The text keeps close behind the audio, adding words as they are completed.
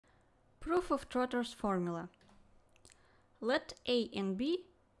Proof of Trotter's formula. Let A and B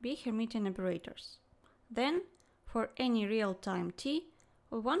be Hermitian operators. Then, for any real time t,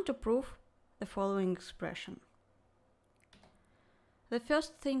 we want to prove the following expression. The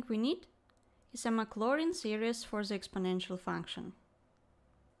first thing we need is a Maclaurin series for the exponential function.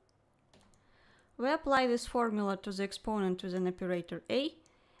 We apply this formula to the exponent with an operator a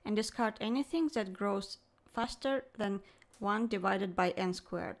and discard anything that grows faster than 1 divided by n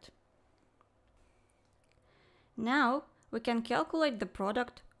squared. Now we can calculate the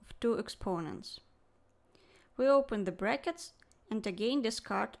product of two exponents. We open the brackets and again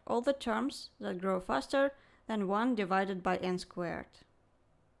discard all the terms that grow faster than 1 divided by n squared.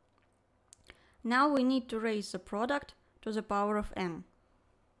 Now we need to raise the product to the power of n.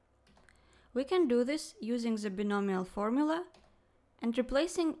 We can do this using the binomial formula and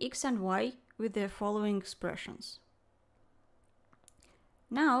replacing x and y with the following expressions.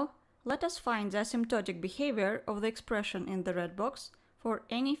 Now, let us find the asymptotic behavior of the expression in the red box for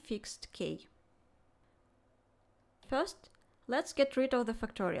any fixed k. First, let's get rid of the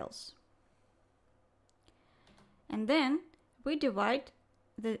factorials. And then we divide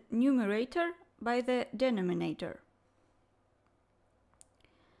the numerator by the denominator.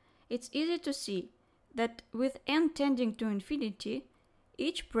 It's easy to see that with n tending to infinity,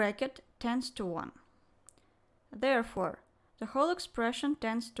 each bracket tends to 1. Therefore, the whole expression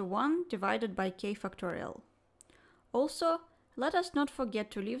tends to 1 divided by k factorial. Also, let us not forget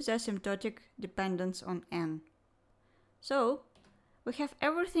to leave the asymptotic dependence on n. So, we have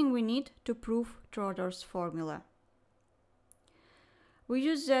everything we need to prove Trotter's formula. We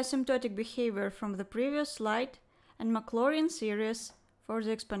use the asymptotic behavior from the previous slide and Maclaurin series for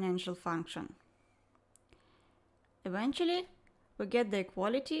the exponential function. Eventually, we get the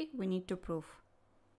equality we need to prove.